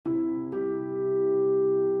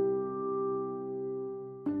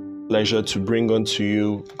pleasure to bring unto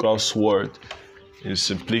you God's word in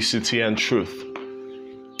simplicity and truth.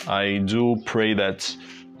 I do pray that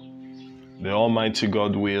the Almighty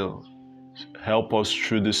God will help us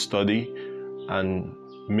through this study and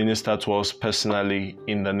minister to us personally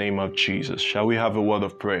in the name of Jesus. Shall we have a word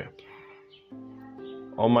of prayer?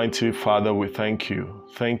 Almighty Father, we thank you.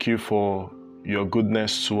 Thank you for your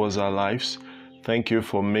goodness towards our lives. Thank you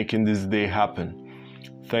for making this day happen.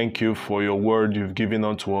 Thank you for your word you've given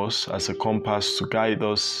unto us as a compass to guide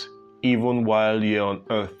us even while here on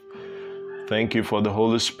earth. Thank you for the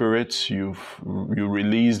Holy Spirit you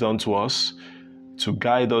released unto us to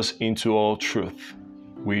guide us into all truth.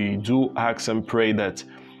 We do ask and pray that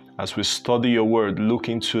as we study your word, look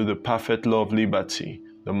into the perfect law of liberty,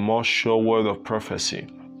 the most sure word of prophecy.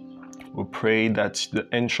 We pray that the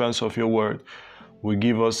entrance of your word will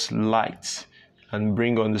give us light and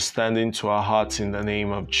bring understanding to our hearts in the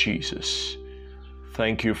name of Jesus.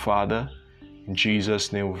 Thank you, Father. In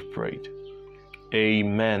Jesus' name we've prayed.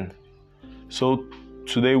 Amen. So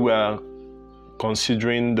today we are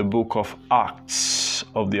considering the book of Acts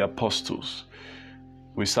of the Apostles.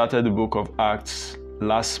 We started the book of Acts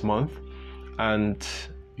last month, and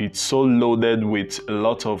it's so loaded with a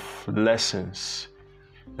lot of lessons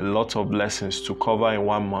to cover in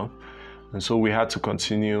 1 month. And so we had to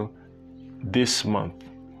continue this month.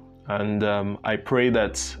 And I pray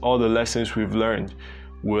that all the lessons we've learned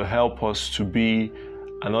will help us to be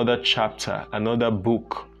another chapter, another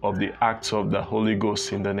book of the Acts of the Holy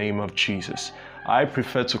Ghost in the name of Jesus. I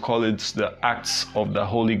prefer to call it the Acts of the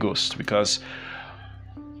Holy Ghost because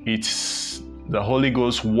it's the Holy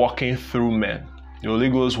Ghost walking through men. The Holy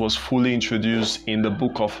Ghost was fully introduced in the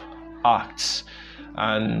book of Acts,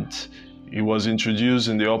 and he was introduced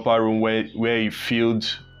in the upper room where he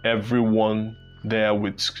filled everyone there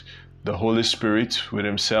with the Holy Spirit, with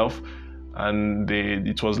himself, and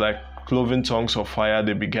it was like cloven tongues of fire.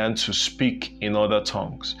 They began to speak in other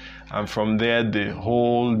tongues, and from there the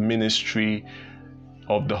whole ministry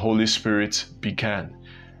of the Holy Spirit began,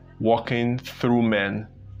 walking through men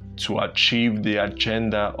to achieve the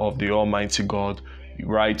agenda of the Almighty God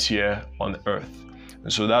right here on earth.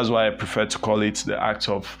 And so that's why I prefer to call it the Act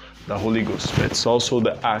of the Holy Ghost. But it's also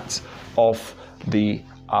the Act of the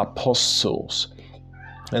Apostles.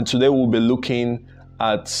 And today we'll be looking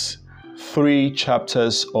at 3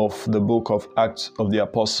 chapters of the book of Acts of the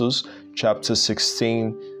Apostles, chapter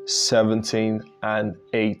 16, 17, and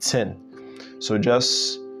 18. So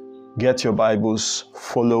just get your Bibles,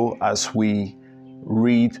 follow as we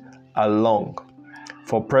read along.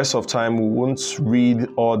 For press of time, we won't read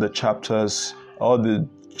all the chapters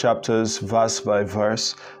verse by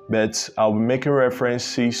verse, but I'll be making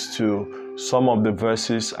references to some of the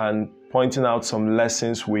verses and pointing out some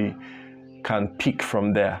lessons we can pick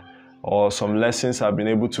from there, or some lessons I've been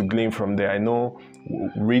able to glean from there. I know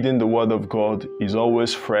reading the Word of God is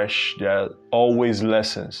always fresh. There are always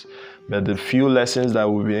lessons, but the few lessons that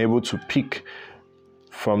we've been able to pick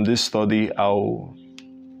from this study, I'll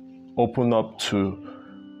open up to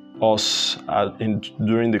us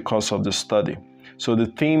during the course of the study. So the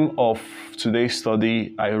theme of today's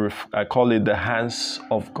study, I call it the hands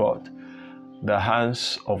of God. The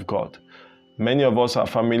hands of God. Many of us are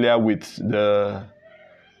familiar with the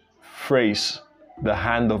phrase, the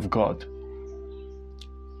hand of God.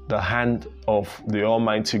 The hand of the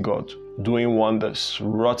Almighty God, doing wonders,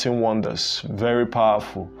 wroughing wonders, very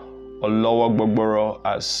powerful. Olowo Gbogboro,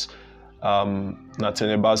 as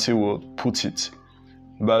Nathaniel Bassey would put it.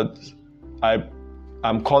 But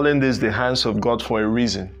I'm calling this the hands of God for a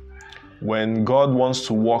reason. When God wants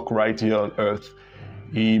to walk right here on earth,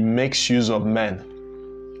 he makes use of men.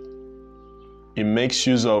 He makes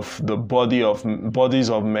use of the bodies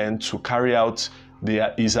of men to carry out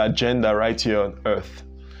his agenda right here on earth.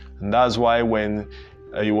 And that's why when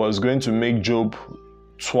he was going to make Job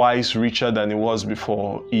twice richer than he was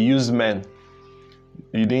before, he used men.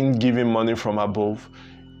 He didn't give him money from above,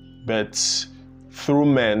 but through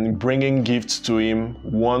men bringing gifts to him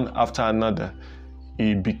one after another,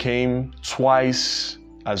 he became twice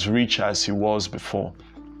as rich as he was before.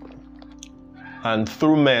 And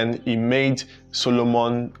through men, he made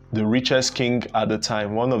Solomon the richest king at the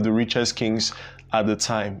time, one of the richest kings at the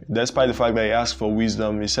time. Despite the fact that he asked for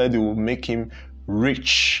wisdom, he said he would make him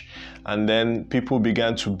rich. And then people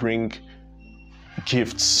began to bring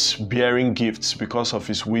gifts, bearing gifts because of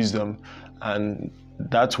his wisdom. And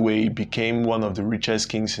that way he became one of the richest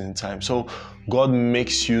kings in time. So God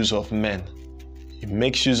makes use of men. He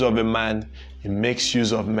makes use of a man. He makes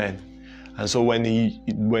use of men. And so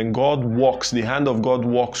when God walks, the hand of God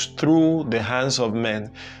walks through the hands of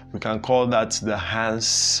men, we can call that the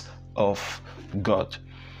hands of God.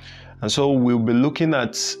 And so we'll be looking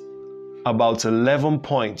at about 11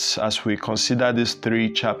 points as we consider these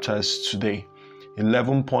 3 chapters today.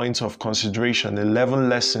 11 points of consideration, 11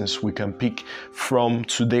 lessons we can pick from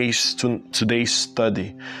today's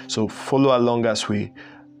study. So follow along as we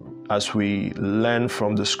learn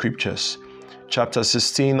from the scriptures. Chapter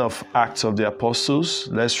 16 of Acts of the Apostles.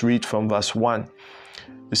 Let's read from verse 1.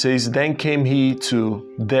 It says, "Then came he to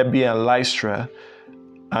Derbe and Lystra,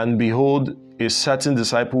 and behold, a certain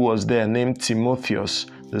disciple was there named Timotheus,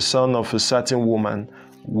 the son of a certain woman,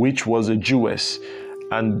 which was a Jewess,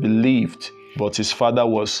 and believed, but his father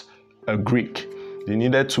was a Greek." They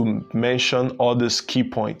needed to mention all these key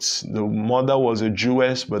points. The mother was a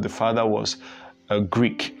Jewess, but the father was a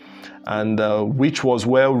Greek, and which was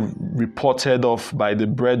well reported of by the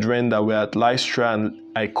brethren that were at Lystra and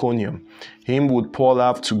Iconium. Him would Paul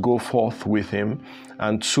have to go forth with him,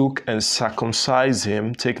 and took and circumcised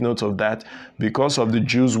him, take note of that, because of the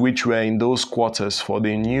Jews which were in those quarters, for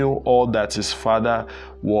they knew all that his father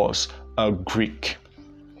was a Greek.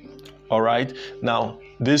 All right, now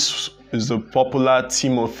this is the popular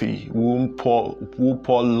Timothy, whom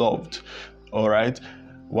Paul loved, all right,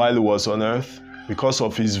 while he was on earth, because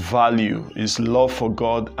of his value, his love for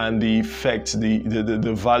God, and the effect,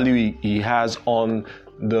 the value he has on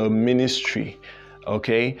the ministry.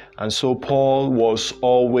 Okay, and so Paul was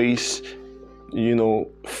always,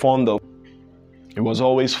 fond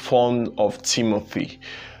of Timothy,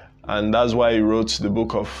 and that's why he wrote the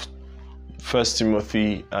book of 1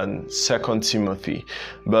 Timothy and 2 Timothy.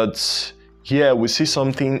 But here we see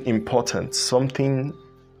something important, something,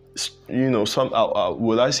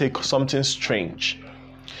 something strange.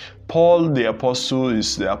 Paul the apostle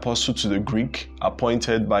is the apostle to the Greek,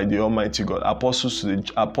 appointed by the Almighty God. Apostle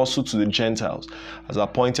to the Gentiles, as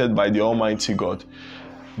appointed by the Almighty God.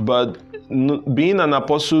 But being an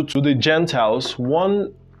apostle to the Gentiles,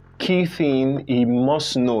 one key thing he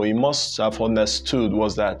must have understood,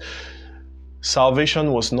 was that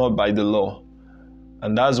salvation was not by the law.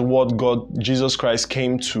 And that's what Jesus Christ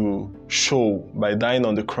came to show by dying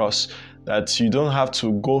on the cross, that you don't have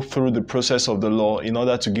to go through the process of the law in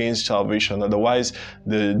order to gain salvation. Otherwise,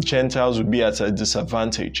 the Gentiles would be at a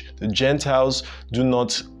disadvantage. The Gentiles do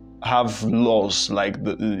not have laws like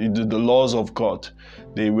the laws of God.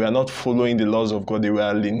 They were not following the laws of God. They were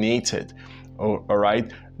alienated, all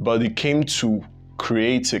right? But it came to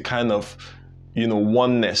create a kind of,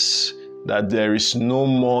 oneness, that there is no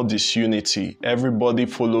more disunity. Everybody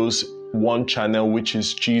follows one channel, which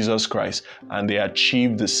is Jesus Christ, and they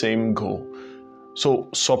achieve the same goal. So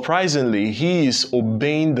surprisingly, he is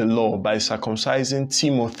obeying the law by circumcising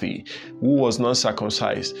Timothy, who was not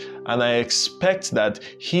circumcised. And I expect that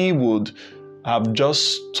he would have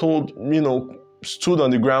just stood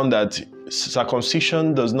on the ground that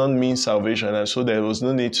circumcision does not mean salvation, and so there was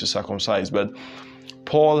no need to circumcise. But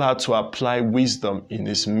Paul had to apply wisdom in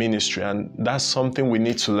his ministry, and that's something we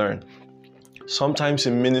need to learn. Sometimes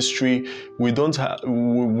in ministry, we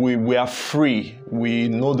are free. We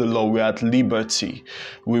know the law. We are at liberty.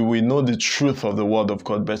 We know the truth of the word of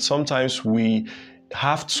God. But sometimes we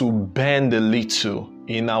have to bend a little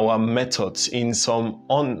in our methods, in some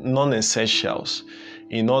non-essentials,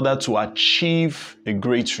 in order to achieve a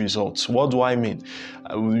great result. What do I mean?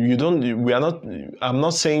 I'm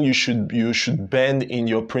not saying you should bend in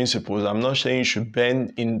your principles. I'm not saying you should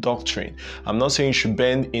bend in doctrine. I'm not saying you should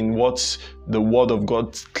bend in what the word of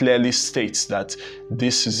God clearly states, that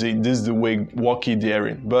this is the way, walk ye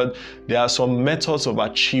therein. But there are some methods of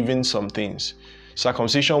achieving some things.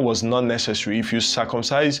 Circumcision was not necessary. If you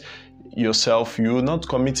circumcise yourself, you're not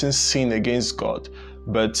committing sin against God,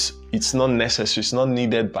 but it's not necessary. It's not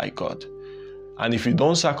needed by God. And if you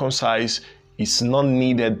don't circumcise, it's not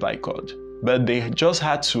needed by God. But they just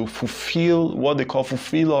had to fulfill what they call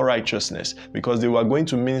fulfill all righteousness, because they were going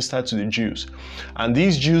to minister to the Jews. And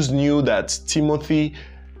these Jews knew that Timothy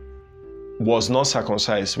was not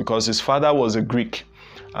circumcised because his father was a Greek.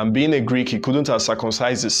 And being a Greek, he couldn't have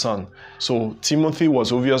circumcised his son. So Timothy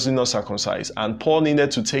was obviously not circumcised. And Paul needed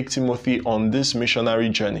to take Timothy on this missionary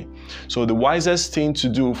journey. So the wisest thing to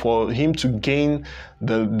do for him to gain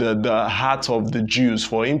the heart of the Jews,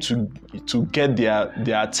 for him to get their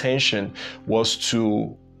attention, was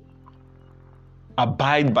to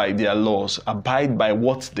abide by their laws, abide by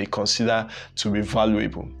what they consider to be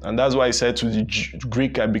valuable. And that's why he said, to the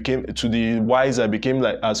Greek to the wise I became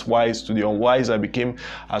like as wise, to the unwise I became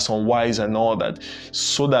as unwise, and all that,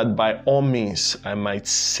 so that by all means I might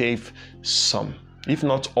save some. If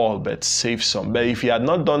not all, but save some. But if he had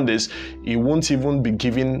not done this, he won't even be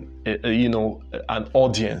given an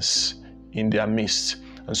audience in their midst.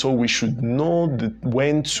 And so we should know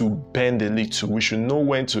when to bend a little. We should know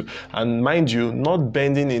when to, and mind you, not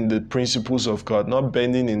bending in the principles of God, not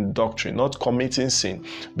bending in doctrine, not committing sin,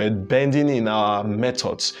 but bending in our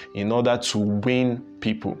methods in order to win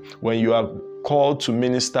people. When you are called to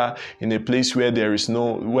minister in a place where they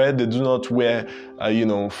do not wear,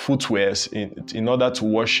 footwears in order to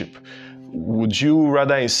worship, would you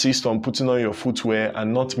rather insist on putting on your footwear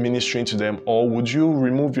and not ministering to them, or would you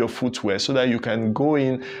remove your footwear so that you can go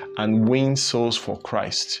in and win souls for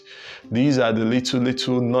Christ? These are the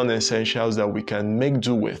little non-essentials that we can make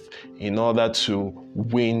do with in order to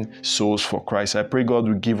win souls for Christ. I pray God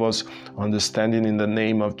will give us understanding in the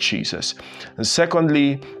name of Jesus. And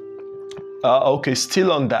secondly,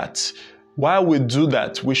 still on that, while we do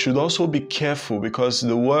that, we should also be careful, because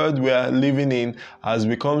the world we are living in has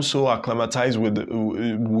become so acclimatized with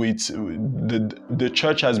the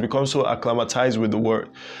church has become so acclimatized with the word,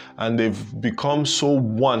 and they've become so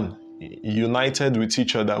united with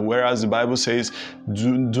each other. Whereas the Bible says,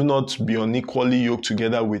 do not be unequally yoked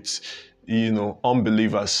together with,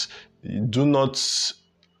 unbelievers. Do not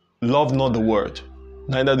love not the word,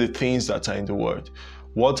 neither the things that are in the word.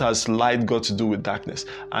 What has light got to do with darkness?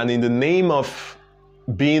 And in the name of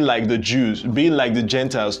being like the Jews, being like the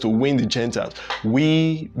Gentiles to win the Gentiles,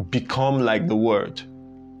 we become like the word.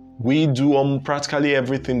 We do practically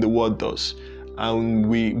everything the word does. And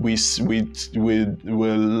we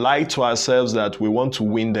lie to ourselves that we want to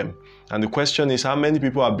win them. And the question is, how many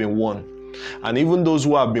people have been won? And even those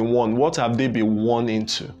who have been won, what have they been won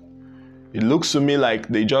into? It looks to me like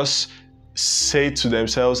they just say to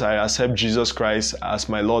themselves, I accept Jesus Christ as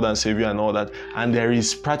my Lord and Savior and all that, and there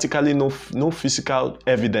is practically no physical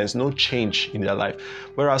evidence, no change in their life.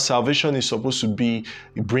 Whereas salvation is supposed to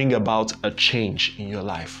bring about a change in your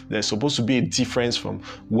life. There's supposed to be a difference from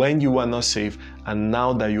when you were not saved and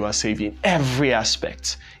now that you are saved in every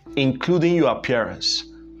aspect, including your appearance.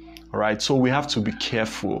 All right, so we have to be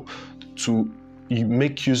careful to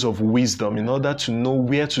make use of wisdom in order to know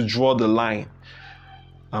where to draw the line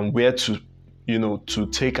and where to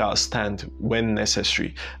take our stand when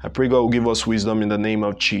necessary. I pray God will give us wisdom in the name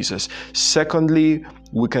of Jesus. Secondly,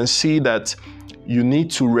 we can see that you need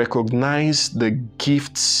to recognize the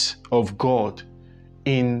gifts of God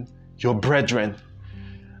in your brethren.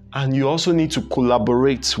 And you also need to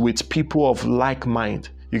collaborate with people of like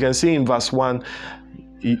mind. You can see in verse 1,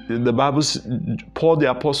 the Bible, Paul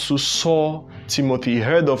the apostle saw Timothy, he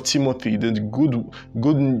heard of Timothy, the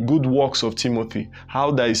good works of Timothy,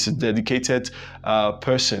 how that is a dedicated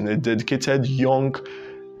person, a dedicated young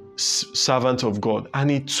servant of God.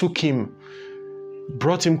 And he took him,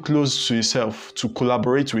 brought him close to himself to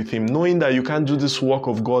collaborate with him, knowing that you can't do this work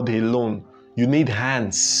of God alone. You need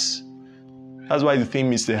hands. That's why the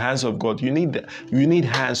theme is the hands of God. You need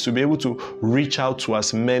hands to be able to reach out to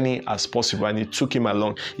as many as possible. And he took him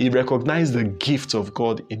along. He recognized the gift of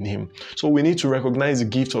God in him. So we need to recognize the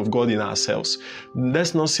gift of God in ourselves.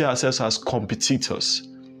 Let's not see ourselves as competitors.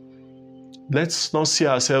 Let's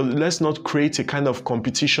not create a kind of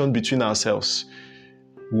competition between ourselves.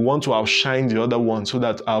 We want to outshine the other one so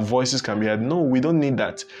that our voices can be heard. No, we don't need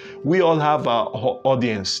that. We all have our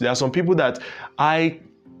audience. There are some people that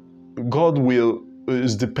God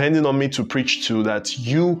is depending on me to preach to that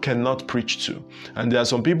you cannot preach to. And there are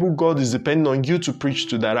some people God is depending on you to preach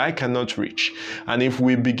to that I cannot reach. And if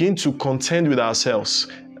we begin to contend with ourselves,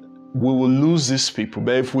 we will lose these people.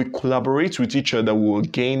 But if we collaborate with each other, we will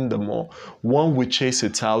gain them more. One, we chase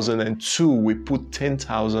 1,000, and two, we put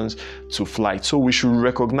 10,000 to flight. So we should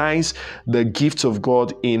recognize the gift of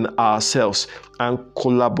God in ourselves and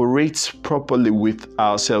collaborate properly with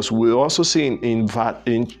ourselves. We also see in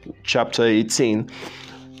chapter 18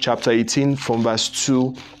 from verse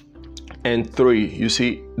 2 and 3. You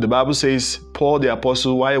see, the Bible says, Paul the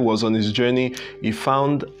apostle, while he was on his journey, he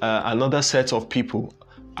found another set of people,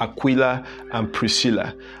 Aquila and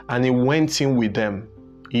Priscilla, and he went in with them.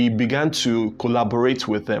 He began to collaborate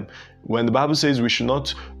with them. When the Bible says we should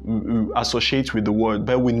not associate with the world,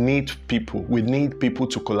 but we need people. We need people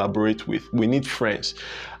to collaborate with. We need friends.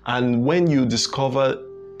 And when you discover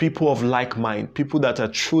people of like mind, people that are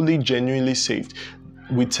truly, genuinely saved,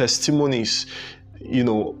 with testimonies,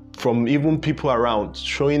 from even people around,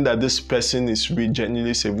 showing that this person is really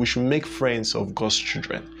genuinely saved, we should make friends of God's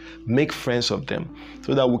children. Make friends of them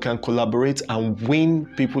so that we can collaborate and win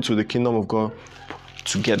people to the kingdom of God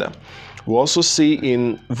together. We also see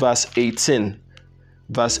in verse 18,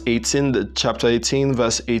 chapter 18,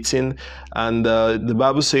 verse 18, and the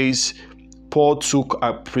Bible says, Paul took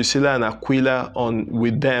Priscilla and Aquila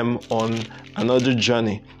with them on another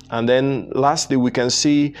journey. And then lastly, we can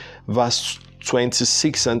see verse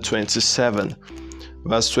 26 and 27.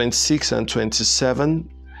 verse 26 and 27,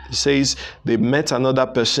 it says they met another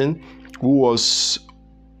person who was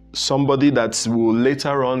somebody that will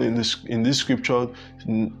later on in this scripture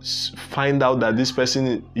find out that this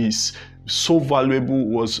person was so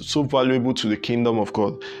valuable to the kingdom of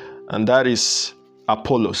God, and that is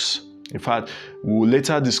Apollos. In fact, we will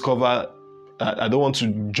later discover, I don't want to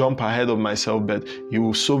jump ahead of myself, but he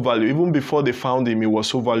was so valuable. Even before they found him, he was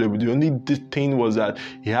so valuable. The only thing was that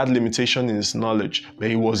he had limitation in his knowledge, but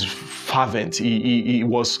he was fervent. He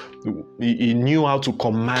knew how to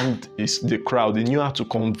command the crowd. He knew how to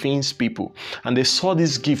convince people. And they saw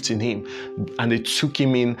this gift in him, and they took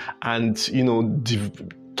him in and,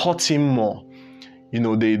 taught him more.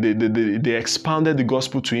 They expounded the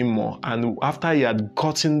gospel to him more. And after he had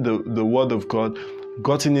gotten the word of God,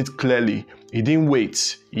 gotten it clearly, he didn't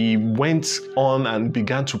wait. He went on and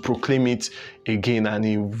began to proclaim it again, and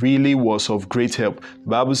he really was of great help. The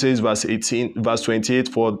Bible says, verse 28,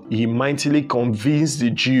 for he mightily convinced the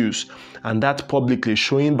Jews, and that publicly,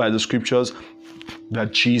 showing by the scriptures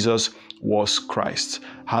that Jesus was Christ.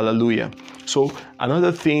 Hallelujah. So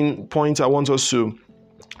another point I want us to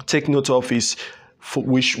take note of is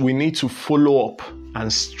we need to follow up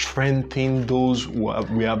and strengthen those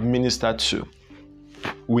we have ministered to.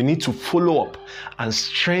 We need to follow up and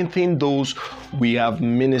strengthen those we have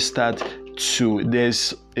ministered to.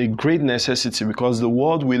 There's a great necessity, because the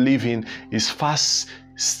world we live in is fast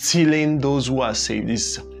stealing those who are saved.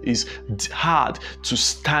 It's hard to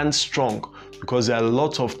stand strong because there are a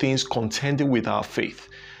lot of things contending with our faith.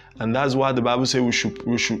 And that's why the Bible says we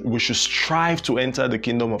should strive to enter the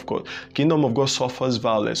kingdom of God. Kingdom of God suffers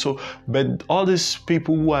violence. But all these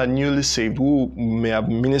people who are newly saved, who may have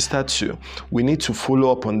ministered to, we need to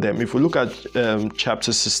follow up on them. If we look at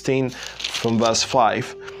chapter 16 from verse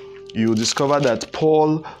 5, you discover that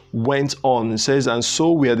Paul went on. It says, and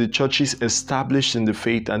so were the churches established in the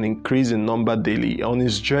faith and increased in number daily. On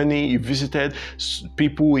his journey, he visited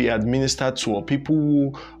people he had ministered to, or people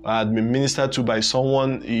who had been ministered to by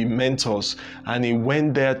someone he mentors, and he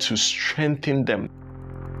went there to strengthen them.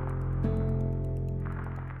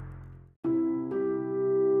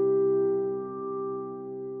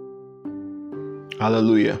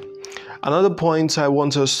 Hallelujah. Another point I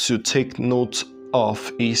want us to take note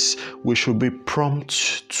of is we should be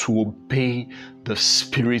prompt to obey the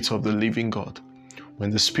Spirit of the living God. When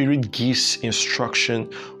the Spirit gives instruction,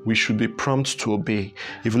 we should be prompt to obey.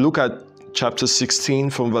 If you look at chapter 16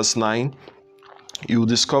 from verse 9, you will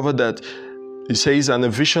discover that it says, and a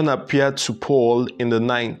vision appeared to Paul in the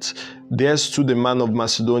night. There stood a man of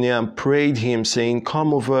Macedonia and prayed him, saying,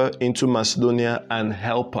 come over into Macedonia and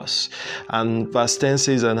help us. And verse 10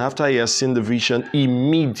 says, and after he had seen the vision,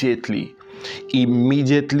 immediately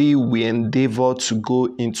we endeavored to go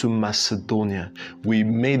into Macedonia. We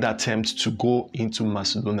made attempts to go into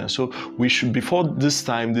Macedonia. So we should, before this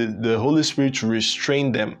time, the Holy Spirit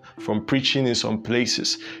restrained them from preaching in some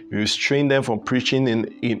places. He restrained them from preaching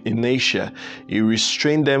in Asia. He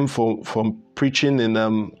restrained them from preaching in,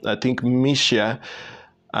 I think, Mysia,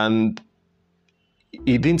 and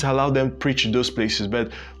he didn't allow them to preach in those places.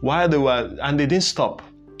 But while they were, and they didn't stop.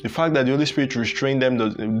 The fact that the Holy Spirit restrained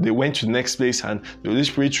them, they went to the next place, and the Holy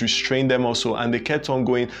Spirit restrained them also, and they kept on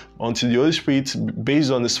going until the Holy Spirit, based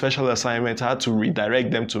on the special assignment, had to redirect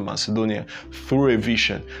them to Macedonia through a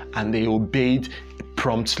vision, and they obeyed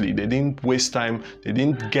promptly. They didn't waste time. They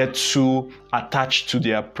didn't get too attached to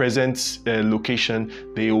their present location.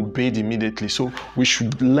 They obeyed immediately. So we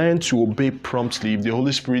should learn to obey promptly if the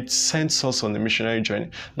Holy Spirit sends us on the missionary journey.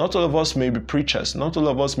 Not all of us may be preachers. Not all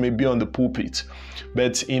of us may be on the pulpit.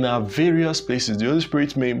 But in our various places, the Holy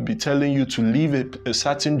Spirit may be telling you to leave a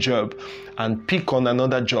certain job and pick on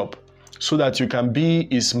another job, so that you can be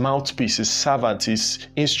his mouthpiece, his servant, his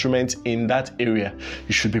instrument in that area.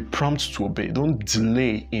 You should be prompt to obey. Don't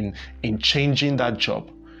delay in changing that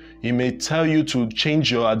job. He may tell you to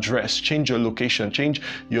change your address, change your location, change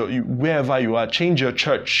wherever you are, change your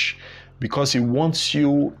church, because he wants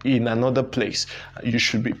you in another place. You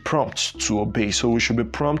should be prompt to obey. So we should be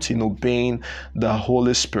prompt in obeying the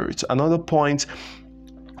Holy Spirit. Another point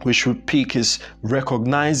we should pick is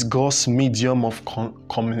recognize God's medium of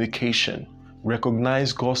communication.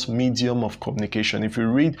 Recognize God's medium of communication. If you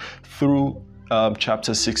read through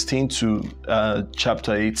chapter 16 to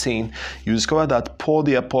chapter 18, you discover that Paul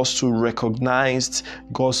the Apostle recognized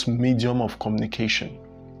God's medium of communication.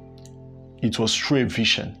 It was through a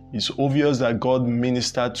vision. It's obvious that God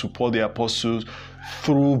ministered to Paul the Apostle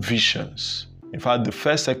through visions. In fact, the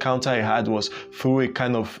first encounter he had was through a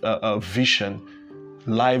kind of a vision,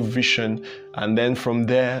 live vision, and then from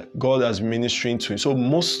there God has ministering to him. So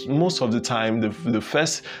most of the time, the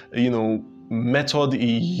first method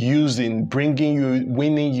he used in bringing you,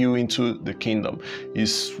 winning you into the kingdom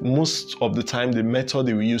is most of the time the method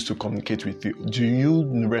he will use to communicate with you. Do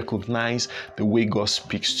you recognize the way God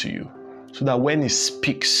speaks to you? So that when he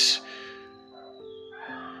speaks,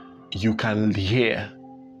 you can hear.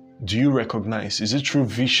 Do you recognize? Is it through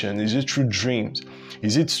vision? Is it through dreams?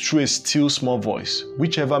 Is it through a still small voice?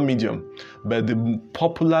 Whichever medium. But the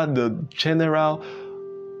popular, the general,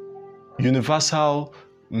 universal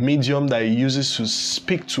medium that he uses to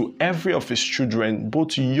speak to every of his children,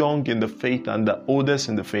 both young in the faith and the oldest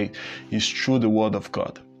in the faith, is through the word of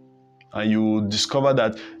God. And you will discover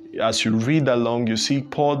that as you read along, you see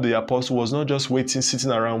Paul the apostle was not just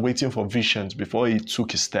sitting around waiting for visions before he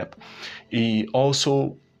took his step. He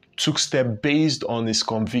also took step based on his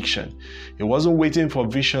conviction. He wasn't waiting for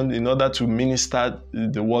vision in order to minister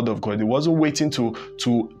the word of God. He wasn't waiting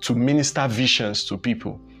to minister visions to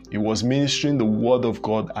people. He was ministering the word of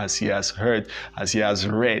God as he has heard, as he has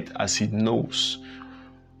read, as he knows.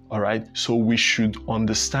 All right. So we should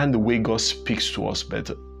understand the way God speaks to us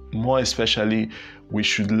better. More especially, we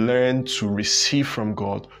should learn to receive from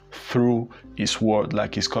God through his word,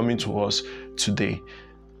 like he's coming to us today.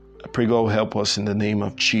 I pray God will help us in the name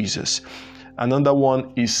of Jesus. Another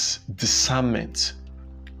one is discernment.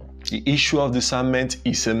 The issue of discernment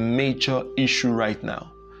is a major issue right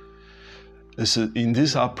now. In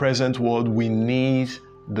this our present world, we need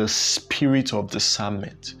the spirit of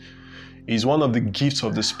discernment. It's one of the gifts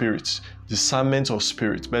of the Spirit, discernment of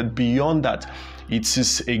spirit. But beyond that, it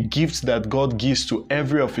is a gift that God gives to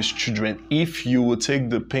every of his children if you will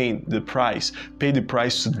take pay the price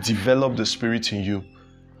to develop the spirit in you.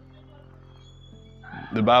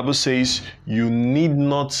 The Bible says you need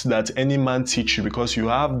not that any man teach you, because you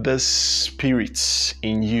have the Spirit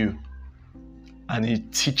in you. And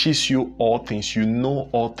it teaches you all things. You know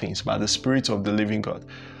all things by the Spirit of the living God.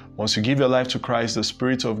 Once you give your life to Christ, the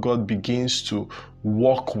Spirit of God begins to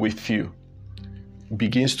walk with you,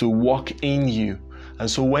 begins to walk in you.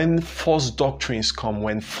 And so when false doctrines come,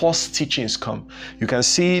 when false teachings come, you can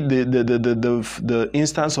see the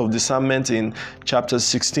instance of discernment in chapter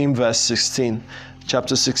 16, verse 16.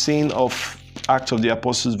 Chapter 16 of Acts of the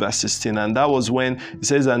Apostles, verse 16. And that was when it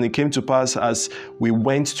says, and it came to pass as we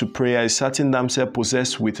went to prayer, a certain damsel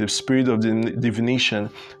possessed with a spirit of divination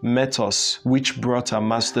met us, which brought our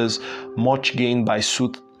masters much gain by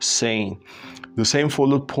soothsaying. The same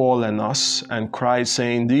followed Paul and us, and cried,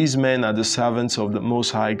 saying, these men are the servants of the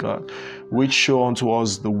Most High God, which show unto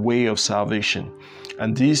us the way of salvation.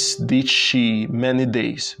 And this did she many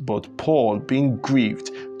days. But Paul, being grieved,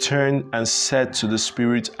 turned and said to the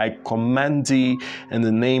spirit, I command thee in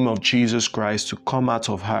the name of Jesus Christ to come out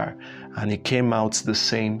of her. And he came out the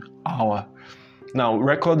same hour. Now,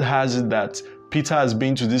 record has it that Peter has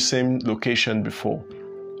been to this same location before.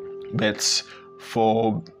 But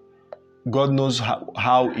for God knows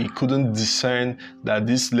how he couldn't discern that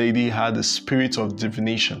this lady had a spirit of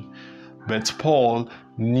divination. But Paul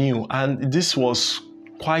knew, and this was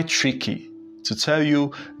quite tricky to tell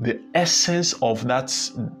you the essence of that,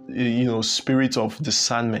 spirit of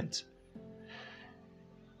discernment.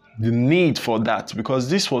 The need for that, because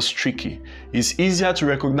this was tricky. It's easier to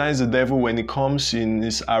recognize the devil when he comes in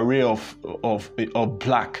this array of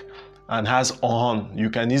black and has on.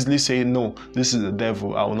 You can easily say, no, this is the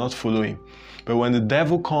devil, I will not follow him. But when the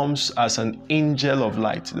devil comes as an angel of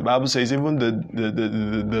light, the Bible says even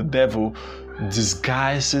the devil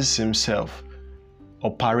disguises himself,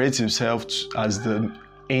 operates himself as the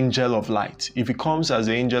angel of light. If he comes as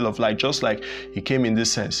the angel of light, just like he came in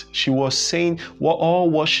this sense, she was saying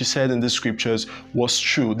what she said in the scriptures was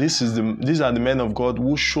true. These are the men of God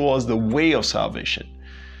who show us the way of salvation.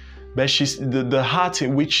 But the heart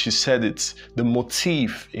in which she said it, the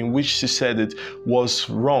motive in which she said it was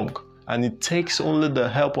wrong. And it takes only the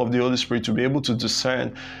help of the Holy Spirit to be able to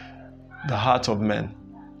discern the heart of men.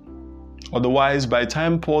 Otherwise, by the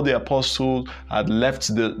time Paul the apostle had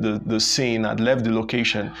left the scene, had left the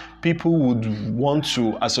location, people would want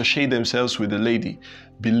to associate themselves with the lady,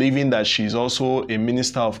 believing that she's also a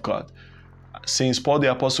minister of God. Since Paul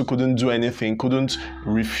the apostle couldn't do anything, couldn't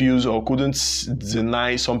refuse or couldn't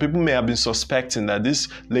deny, some people may have been suspecting that this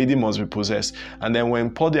lady must be possessed. And then when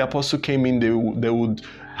Paul the apostle came in, they would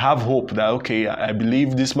have hope that, okay, I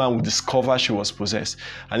believe this man would discover she was possessed.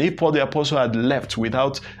 And if Paul the apostle had left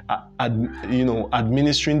without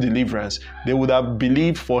administering deliverance, they would have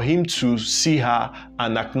believed for him to see her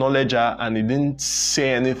and acknowledge her, and he didn't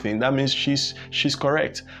say anything. That means she's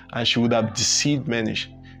correct, and she would have deceived many.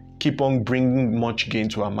 Keep on bringing much gain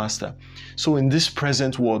to our master. So in this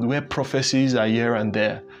present world where prophecies are here and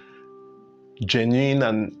there, genuine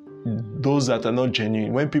and those that are not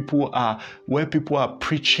genuine, where people are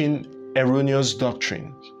preaching erroneous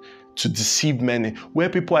doctrines to deceive many, where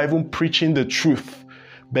people are even preaching the truth,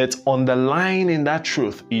 but underlying in that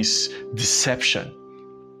truth is deception.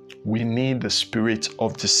 We need the spirit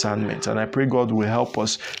of discernment, and I pray God will help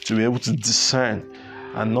us to be able to discern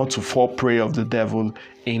and not to fall prey of the devil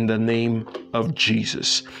in the name of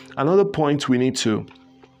Jesus. Another point we need to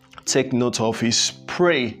take note of is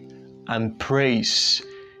pray and praise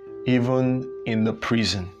even in the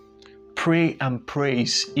prison. Pray and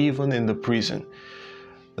praise even in the prison.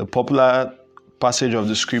 The popular passage of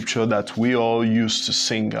the scripture that we all used to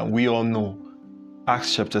sing and we all know,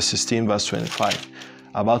 Acts chapter 16 verse 25,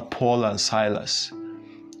 about Paul and Silas.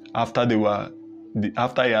 After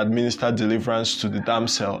he administered deliverance to the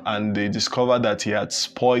damsel and they discovered that he had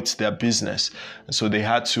spoiled their business. And so they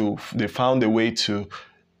found a way to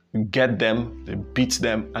get them, they beat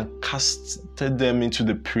them and casted them into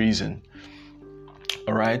the prison.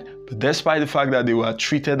 All right. But despite the fact that they were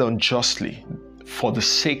treated unjustly for the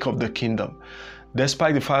sake of the kingdom,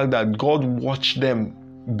 despite the fact that God watched them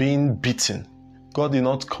being beaten, God did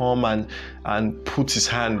not come and put his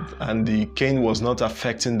hand, and the cane was not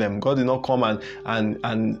affecting them. God did not come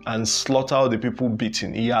and slaughter all the people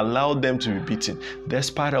beaten. He allowed them to be beaten.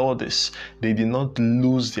 Despite all this, they did not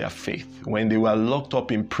lose their faith. When they were locked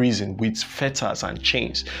up in prison with fetters and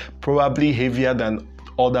chains, probably heavier than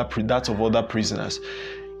that of other prisoners,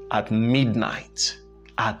 at midnight,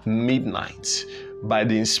 by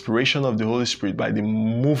the inspiration of the Holy Spirit, by the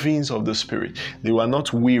movings of the Spirit, they were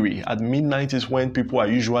not weary. At midnight is when people are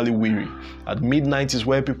usually weary. At midnight is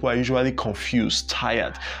where people are usually confused,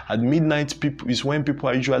 tired. At midnight is when people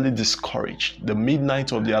are usually discouraged, the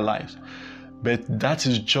midnight of their lives. But that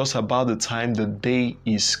is just about the time the day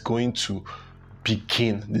is going to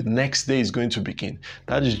begin. The next day is going to begin.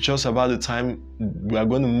 That is just about the time we are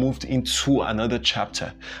going to move into another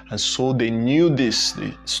chapter. And so they knew this.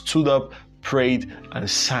 They stood up, prayed and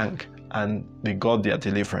sang, and they got their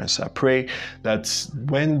deliverance. I pray that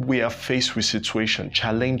when we are faced with situations,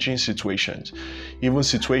 challenging situations, even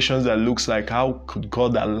situations that looks like, how could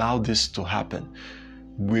God allow this to happen?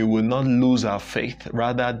 We will not lose our faith.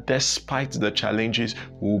 Rather, despite the challenges,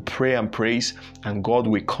 we will pray and praise, and God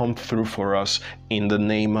will come through for us in the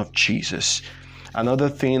name of Jesus. Another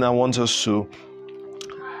thing I want us to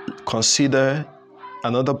consider,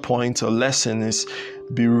 another point or lesson is,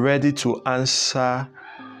 be ready to answer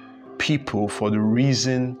people for the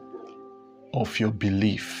reason of your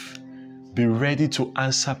belief. Be ready to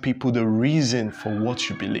answer people the reason for what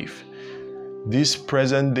you believe. This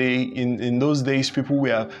present day, in those days, people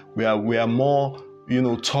were more,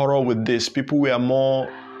 thorough with this. People were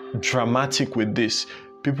more dramatic with this.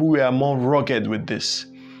 People were more rugged with this.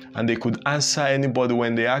 And they could answer anybody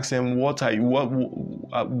when they ask them, what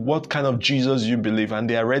kind of Jesus you believe? And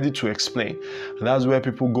they are ready to explain. And that's where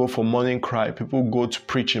people go for morning cry. People go to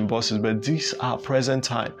preach in buses. But these are present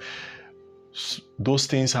time. Those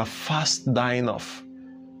things are fast dying off.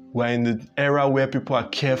 We're in the era where people are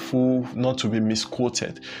careful not to be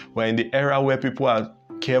misquoted. We're in the era where people are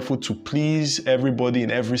careful to please everybody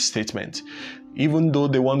in every statement. Even though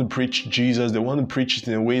they want to preach Jesus, they want to preach it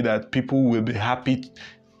in a way that people will be happy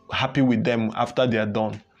with them after they are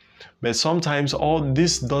done. But sometimes all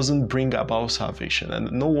this doesn't bring about salvation.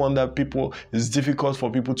 And no wonder it's difficult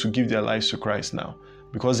for people to give their lives to Christ now,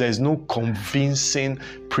 because there is no convincing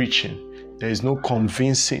preaching. There is no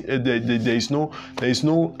convincing, there is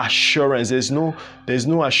no assurance, there's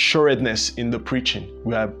no assuredness in the preaching.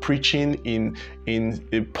 We are preaching in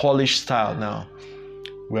a polished style now.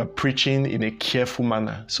 We are preaching in a careful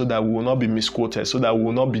manner so that we will not be misquoted, so that we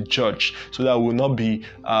will not be judged, so that we will not be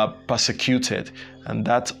persecuted. And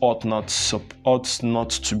that ought not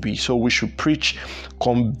to be. So we should preach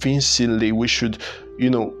convincingly. We should,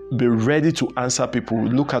 be ready to answer people.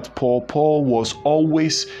 Look at Paul. Paul was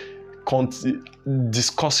always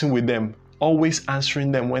discussing with them, always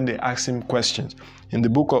answering them when they asked him questions. In the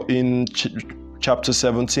book in chapter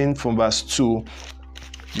 17 from verse 2,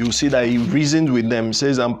 you see that he reasoned with them. He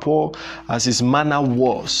says, and Paul, as his manner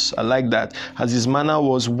was, I like that, as his manner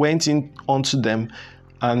was, went in unto them,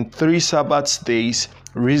 and 3 Sabbath days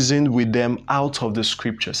reasoned with them out of the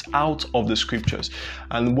scriptures.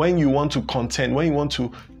 And when you want to contend, when you want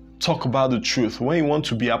to talk about the truth, when you want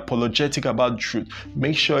to be apologetic about the truth,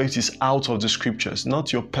 make sure it is out of the scriptures,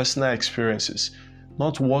 not your personal experiences,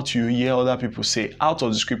 not what you hear other people say. Out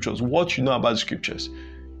of the scriptures, what you know about the scriptures.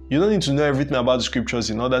 You don't need to know everything about the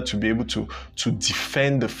scriptures in order to be able to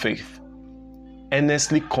defend the faith.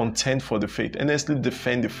 Earnestly contend for the faith. Earnestly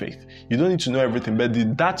defend the faith. You don't need to know everything, but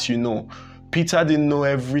that Peter didn't know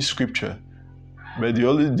every scripture. But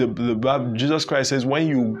Jesus Christ says, when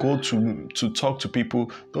you go to talk to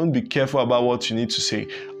people, don't be careful about what you need to say.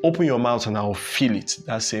 Open your mouth and I'll feel it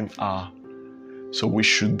that same hour. So we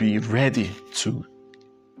should be ready to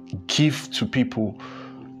give to people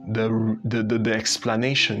the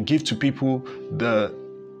explanation, give to people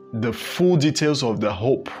the full details of the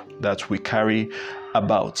hope that we carry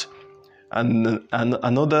about. And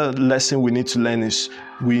another lesson we need to learn is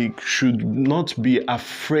we should not be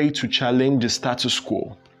afraid to challenge the status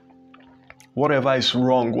quo. Whatever is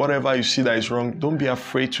wrong, whatever you see that is wrong, don't be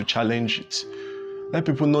afraid to challenge it. Let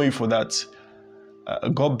people know you for that.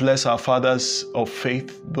 God bless our fathers of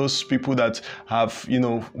faith, those people that have,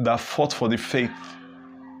 that fought for the faith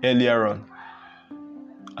earlier on.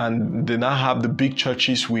 And they now have the big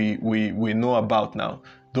churches we know about now.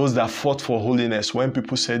 Those that fought for holiness, when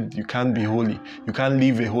people said you can't be holy, you can't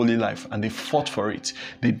live a holy life, and they fought for it.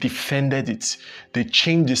 They defended it. They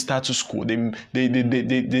changed the status quo.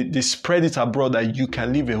 They spread it abroad that you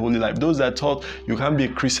can live a holy life. Those that thought you can't be a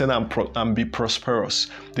Christian and be prosperous,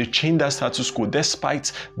 they changed that status quo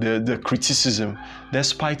despite the criticism,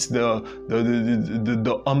 despite the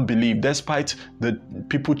unbelief, despite the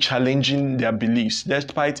people challenging their beliefs,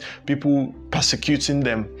 despite people persecuting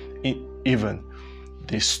them even.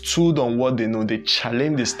 They stood on what they know. They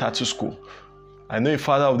challenged the status quo. I know a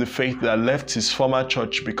father of the faith that left his former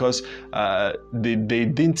church because they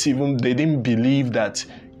didn't believe that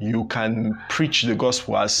you can preach the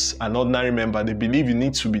gospel as an ordinary member. They believe you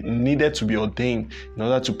needed to be ordained in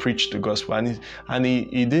order to preach the gospel. And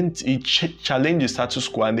he challenged the status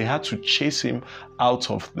quo, and they had to chase him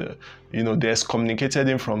out of they excommunicated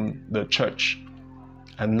him from the church.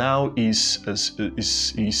 And now he's a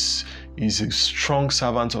strong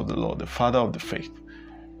servant of the Lord, the father of the faith.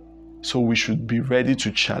 So we should be ready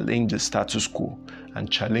to challenge the status quo,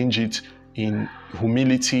 and challenge it in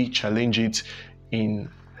humility, challenge it in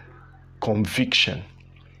conviction.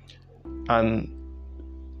 And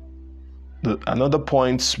another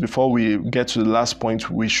point before we get to the last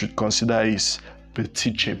point we should consider is be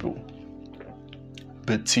teachable.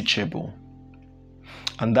 Be teachable.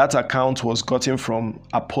 And that account was gotten from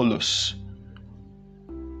Apollos.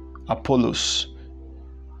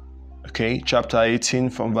 Okay, chapter 18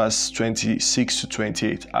 from verse 26 to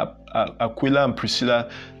 28. Aquila and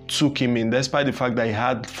Priscilla took him in despite the fact that he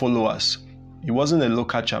had followers. He wasn't a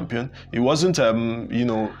local champion. He wasn't a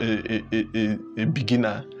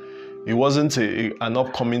beginner. He wasn't an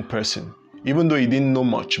upcoming person. Even though he didn't know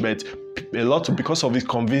much, but because of his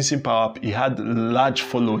convincing power, he had a large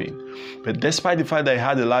following. But despite the fact that he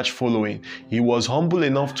had a large following, he was humble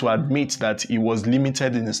enough to admit that he was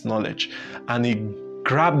limited in his knowledge. And he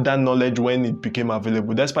grabbed that knowledge when it became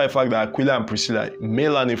available, despite the fact that Aquila and Priscilla,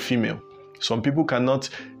 male and a female. Some people cannot,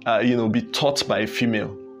 be taught by a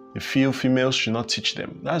female. They feel females should not teach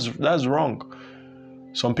them. That's wrong.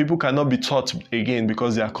 Some people cannot be taught again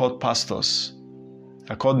because they are called pastors.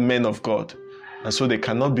 They're called men of God. And so they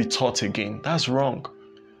cannot be taught again. That's wrong.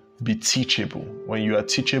 Be teachable. When you are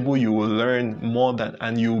teachable, you will learn more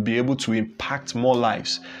and you will be able to impact more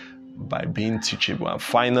lives by being teachable. And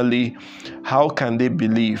finally, how can they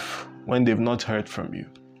believe when they've not heard from you?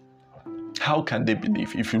 How can they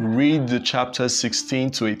believe? If you read the chapters 16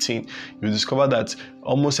 to 18, you discover that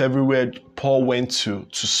almost everywhere Paul went to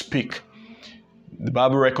speak, the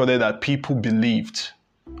Bible recorded that people believed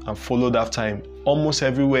and followed after him. Almost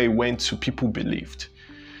everywhere he went to, people believed.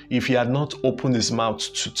 If he had not opened his mouth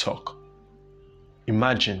to talk,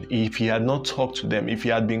 imagine if he had not talked to them, if he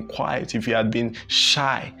had been quiet, if he had been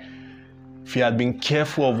shy, if he had been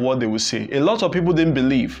careful of what they would say. A lot of people didn't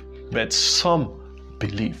believe, but some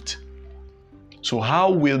believed. So how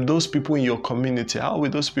will those people in your community, how will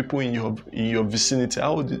those people in your vicinity,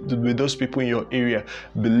 how will those people in your area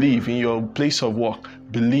believe, in your place of work,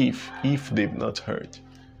 believe if they've not heard?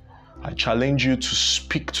 I challenge you to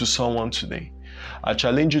speak to someone today. I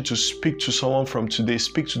challenge you to speak to someone from today.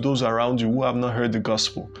 Speak to those around you who have not heard the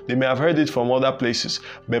gospel. They may have heard it from other places,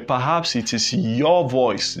 but perhaps it is your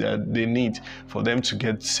voice that they need for them to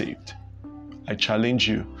get saved. I challenge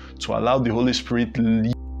you to allow the Holy Spirit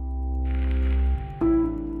lead